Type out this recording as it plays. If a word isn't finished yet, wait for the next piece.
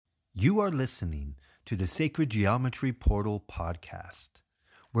You are listening to the Sacred Geometry Portal podcast,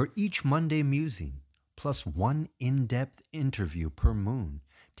 where each Monday musing plus one in-depth interview per moon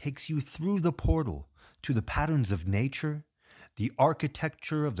takes you through the portal to the patterns of nature, the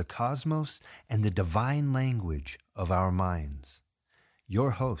architecture of the cosmos, and the divine language of our minds.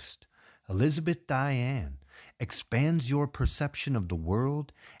 Your host, Elizabeth Diane, expands your perception of the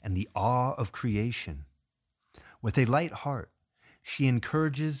world and the awe of creation. With a light heart, she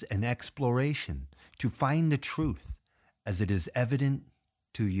encourages an exploration to find the truth as it is evident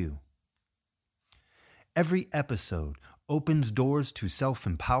to you. Every episode opens doors to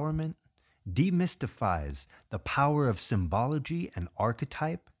self-empowerment, demystifies the power of symbology and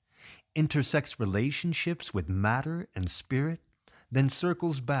archetype, intersects relationships with matter and spirit, then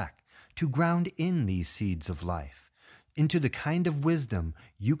circles back to ground in these seeds of life into the kind of wisdom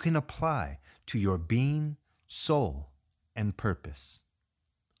you can apply to your being, soul, and purpose.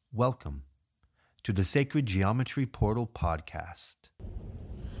 Welcome to the Sacred Geometry Portal podcast.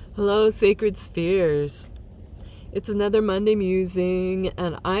 Hello, Sacred Spheres. It's another Monday musing,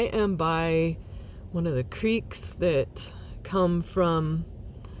 and I am by one of the creeks that come from,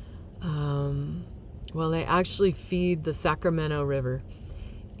 they actually feed the Sacramento River.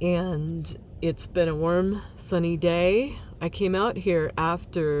 And it's been a warm, sunny day. I came out here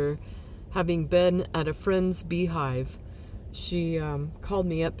after having been at a friend's beehive. She called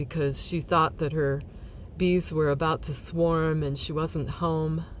me up because she thought that her bees were about to swarm and she wasn't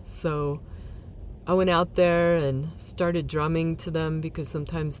home. So I went out there and started drumming to them because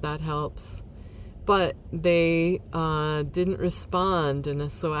sometimes that helps. But they didn't respond. And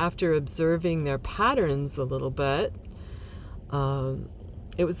so after observing their patterns a little bit,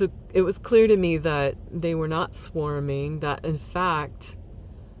 it was clear to me that they were not swarming, that in fact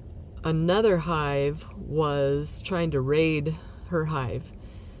another hive was trying to raid her hive.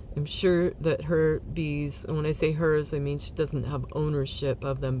 I'm sure that her bees, and when I say hers, I mean she doesn't have ownership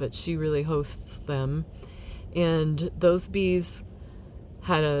of them, but she really hosts them. And those bees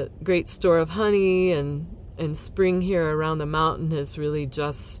had a great store of honey, and spring here around the mountain has really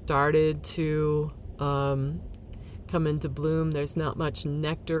just started to come into bloom. There's not much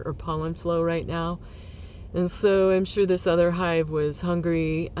nectar or pollen flow right now. And so I'm sure this other hive was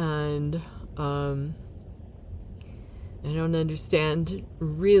hungry, and I don't understand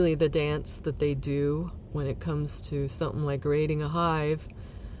really the dance that they do when it comes to something like raiding a hive.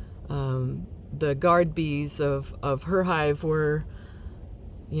 The guard bees of her hive were,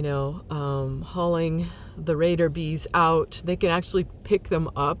 hauling the raider bees out. They can actually pick them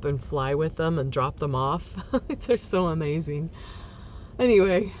up and fly with them and drop them off. They're so amazing.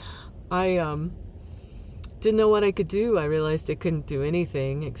 Anyway, I didn't know what I could do. I realized I couldn't do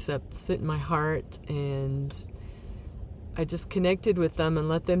anything except sit in my heart, and I just connected with them and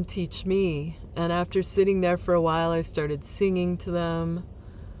let them teach me. And after sitting there for a while, I started singing to them.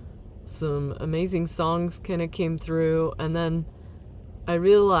 Some amazing songs kind of came through, and then I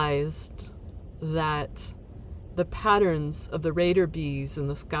realized that the patterns of the raider bees in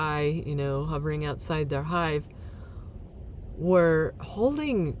the sky, hovering outside their hive, were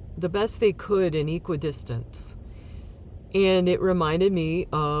holding the best they could in equidistance. And it reminded me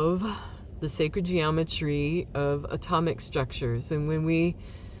of the sacred geometry of atomic structures. And when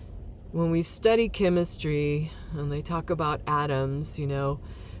we study chemistry and they talk about atoms,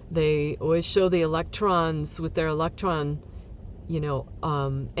 they always show the electrons with their electron,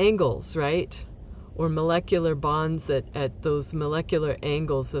 angles, right? Or molecular bonds at those molecular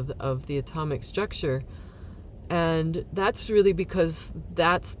angles of the atomic structure. And that's really because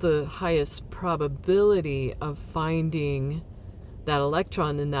that's the highest probability of finding that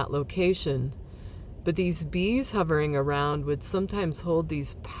electron in that location. But these bees hovering around would sometimes hold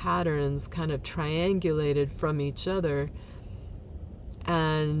these patterns kind of triangulated from each other.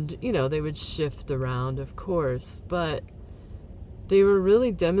 And, they would shift around, of course. But they were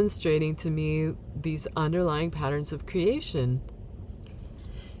really demonstrating to me these underlying patterns of creation.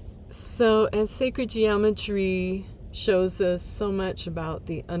 So as sacred geometry shows us so much about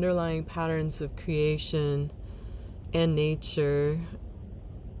the underlying patterns of creation and nature,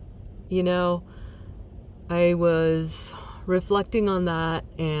 I was reflecting on that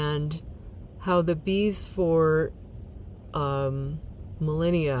and how the bees for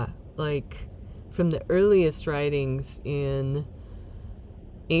millennia, like from the earliest writings in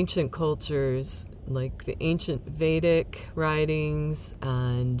ancient cultures, like the ancient Vedic writings,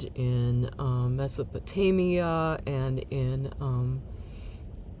 and in Mesopotamia, and in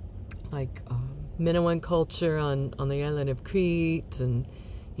Minoan culture on the island of Crete, and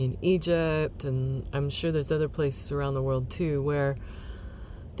in Egypt, and I'm sure there's other places around the world too, where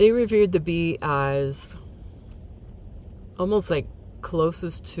they revered the bee as almost like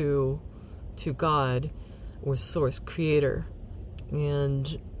closest to God or source creator,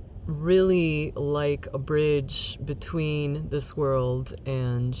 and really like a bridge between this world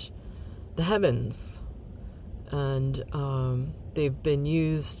and the heavens. And they've been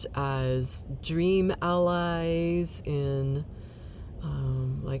used as dream allies in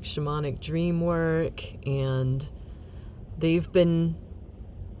like shamanic dream work, and they've been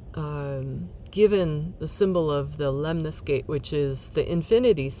given the symbol of the lemniscate, which is the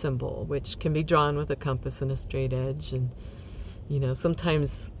infinity symbol, which can be drawn with a compass and a straight edge. And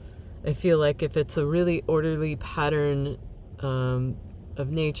sometimes I feel like if it's a really orderly pattern of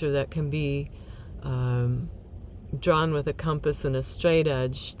nature that can be drawn with a compass and a straight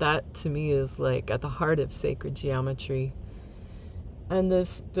edge, that to me is like at the heart of sacred geometry. And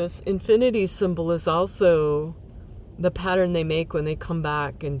this infinity symbol is also the pattern they make when they come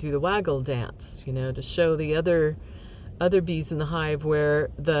back and do the waggle dance, to show the other bees in the hive where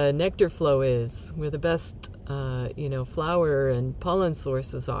the nectar flow is, where the best flower and pollen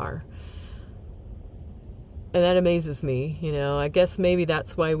sources are. And that amazes me. I guess maybe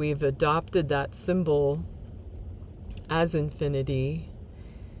that's why we've adopted that symbol as infinity.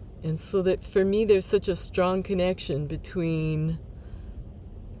 And so that for me, there's such a strong connection between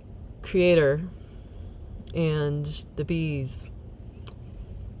Creator and the bees.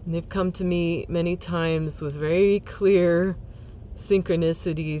 And they've come to me many times with very clear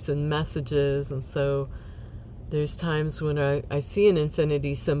synchronicities and messages. And so there's times when I see an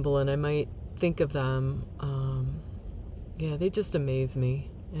infinity symbol and I might think of them. They just amaze me.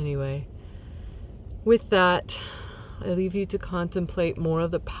 Anyway, with that, I leave you to contemplate more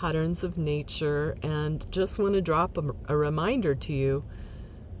of the patterns of nature, and just want to drop a reminder to you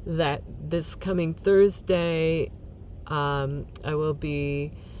that this coming Thursday, I will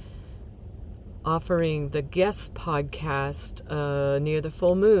be offering the guest podcast near the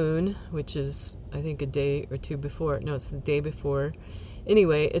full moon, which is, I think, a day or two before. No, it's the day before.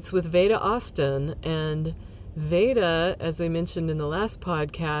 Anyway, it's with Veda Austin, and Veda, as I mentioned in the last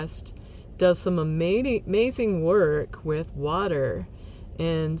podcast, does some amazing work with water.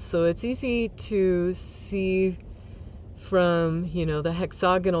 And so it's easy to see from, the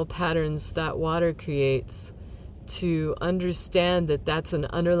hexagonal patterns that water creates, to understand that that's an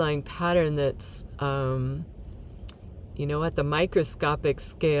underlying pattern that's, at the microscopic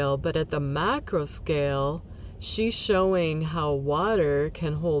scale. But at the macro scale, she's showing how water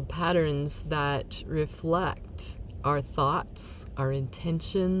can hold patterns that reflect our thoughts, our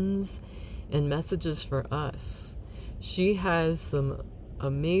intentions, and messages for us. She has some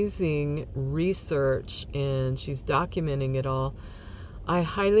amazing research, and she's documenting it all. I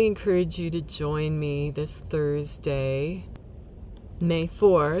highly encourage you to join me this Thursday, May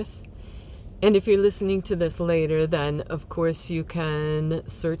 4th. And if you're listening to this later, then of course you can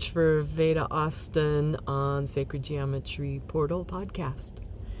search for Veda Austin on Sacred Geometry Portal Podcast.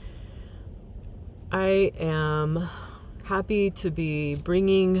 I am happy to be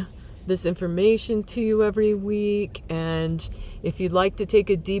bringing this information to you every week. And if you'd like to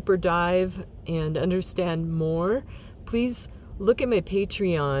take a deeper dive and understand more, please look at my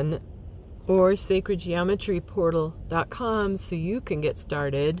Patreon or sacredgeometryportal.com so you can get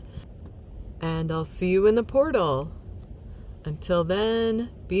started. And I'll see you in the portal. Until then,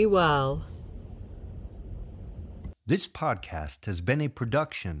 be well. This podcast has been a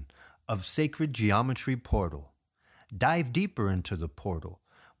production of Sacred Geometry Portal. Dive deeper into the portal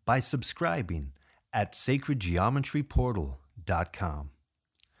by subscribing at sacredgeometryportal.com.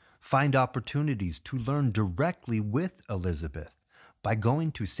 Find opportunities to learn directly with Elizabeth by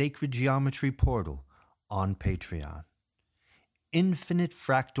going to Sacred Geometry Portal on Patreon. Infinite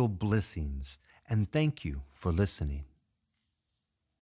fractal blessings, and thank you for listening.